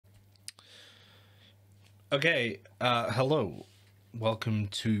Okay, hello. Welcome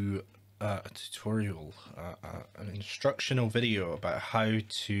to a tutorial, an instructional video about how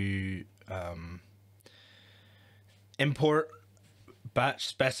to import, batch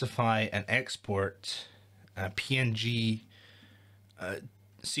specify, and export PNG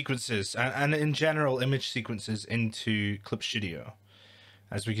sequences and in general image sequences into Clip Studio.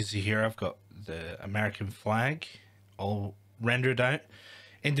 As we can see here, I've got the American flag all rendered out,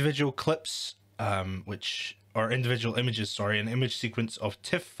 individual clips, individual images, sorry, an image sequence of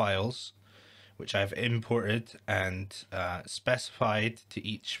TIFF files, which I've imported and specified to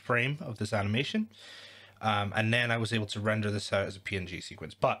each frame of this animation. And then I was able to render this out as a PNG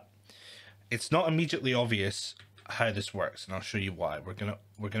sequence, but it's not immediately obvious how this works, and I'll show you why. We're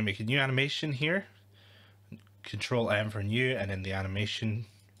gonna make a new animation here. Control M for new, and in the animation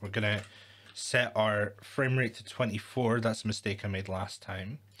we're gonna set our frame rate to 24. That's a mistake I made last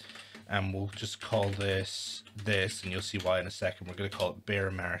time, and we'll just call this, and you'll see why in a second. We're gonna call it Bear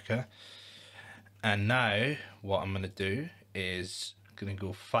America. And now what I'm gonna do is gonna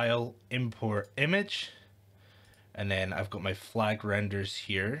go File, Import Image, and then I've got my flag renders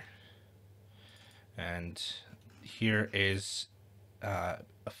here, and here is a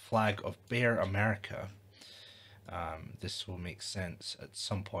flag of Bear America. This will make sense at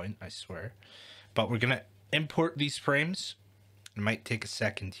some point, I swear. But we're gonna import these frames. It might take a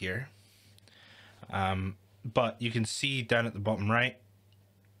second here. But you can see down at the bottom right,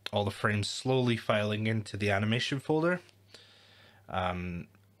 all the frames slowly filing into the animation folder.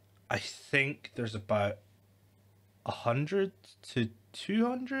 I think there's about 100 to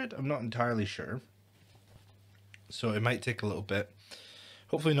 200. I'm not entirely sure. So it might take a little bit.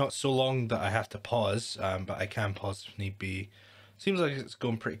 Hopefully not so long that I have to pause, but I can pause if need be. Seems like it's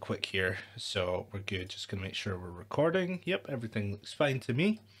going pretty quick here, so we're good. Just gonna make sure we're recording. Yep, everything looks fine to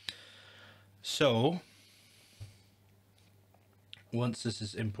me. So once this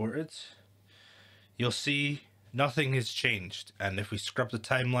is imported, you'll see nothing has changed. And if we scrub the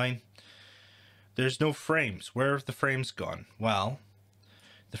timeline, there's no frames. Where have the frames gone? Well,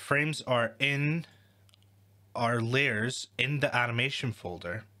 the frames are in our layers in the animation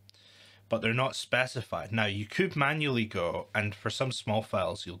folder, but they're not specified. Now you could manually go, and for some small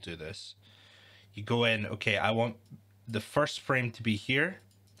files you'll do this. You go in, okay, I want the first frame to be here,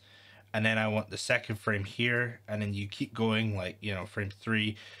 and then I want the second frame here, and then you keep going, like, you know, frame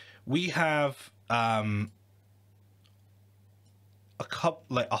 3. We have a couple,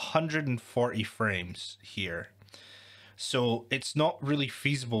 like 140 frames here. So it's not really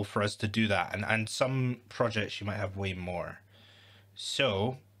feasible for us to do that. And some projects you might have way more.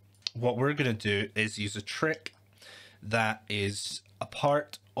 So what we're going to do is use a trick that is a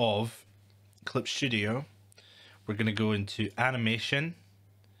part of Clip Studio. We're going to go into animation.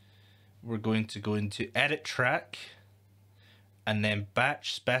 We're going to go into edit track and then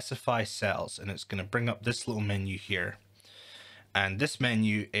batch specify cels. And it's going to bring up this little menu here. And this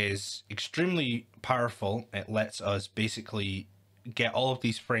menu is extremely powerful. It lets us basically get all of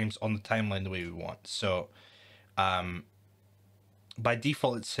these frames on the timeline the way we want. So by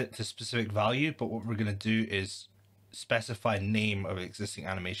default, it's set to specific value, but what we're going to do is specify name of an existing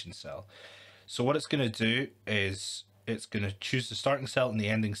animation cell. So what it's going to do is it's going to choose the starting cell and the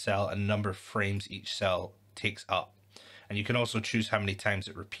ending cell and number of frames each cell takes up. And you can also choose how many times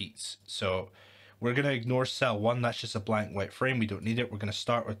it repeats. So we're going to ignore cell 1. That's just a blank white frame. We don't need it. We're going to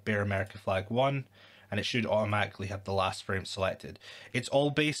start with Bear America flag 1, and it should automatically have the last frame selected. It's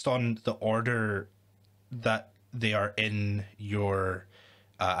all based on the order that they are in your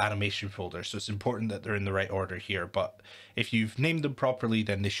animation folder. So it's important that they're in the right order here. But if you've named them properly,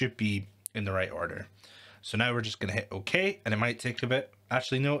 then they should be in the right order. So now we're just going to hit OK, and it might take a bit.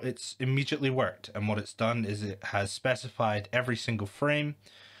 Actually, no, it's immediately worked. And what it's done is it has specified every single frame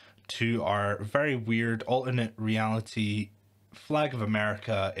to our very weird alternate reality flag of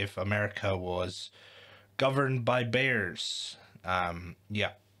America if America was governed by bears.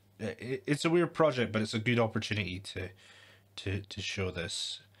 Yeah, it's a weird project, but it's a good opportunity to show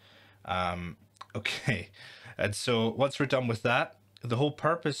this. Okay, and so once we're done with that, the whole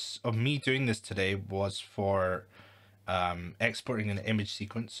purpose of me doing this today was for exporting an image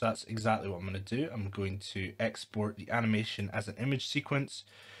sequence. So that's exactly what I'm going to do. I'm going to export the animation as an image sequence.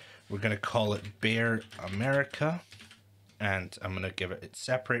 We're going to call it Bear America, and I'm going to give it its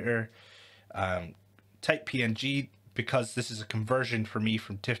separator. Type PNG, because this is a conversion for me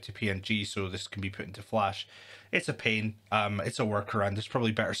from TIFF to PNG, so this can be put into Flash. It's a pain. It's a workaround. There's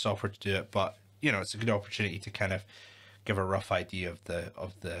probably better software to do it, but you know, it's a good opportunity to kind of give a rough idea of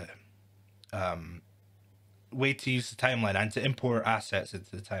the way to use the timeline and to import assets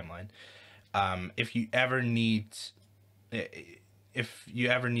into the timeline. If you ever need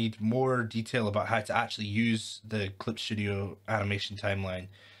more detail about how to actually use the Clip Studio animation timeline,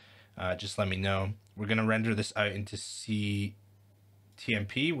 just let me know. We're going to render this out into CTMP,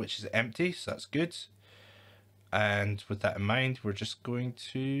 which is empty, so that's good. And with that in mind, we're just going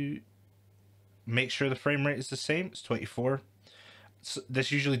to make sure the frame rate is the same. It's 24. So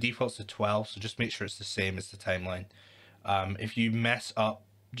this usually defaults to 12, so just make sure it's the same as the timeline. If you mess up,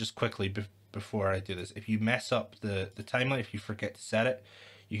 just quickly before I do this, if you mess up the timeline, if you forget to set it,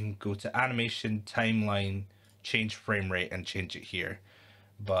 you can go to animation, timeline, change frame rate, and change it here.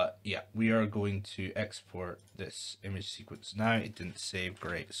 But yeah, we are going to export this image sequence now. It didn't save,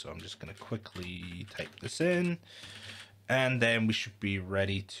 great, so I'm just going to quickly type this in, and then we should be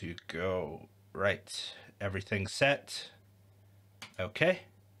ready to go. Right, everything's set. Okay,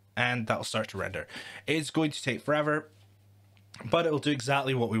 and that'll start to render. It's going to take forever, but it'll do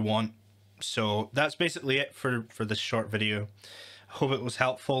exactly what we want. So that's basically it for this short video. Hope it was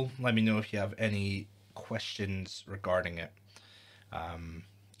helpful. Let me know if you have any questions regarding it.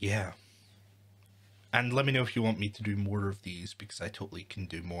 Yeah, and let me know if you want me to do more of these, because I totally can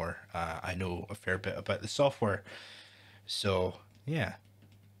do more. I know a fair bit about the software, so yeah,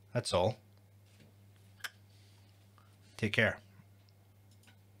 that's all. Take care.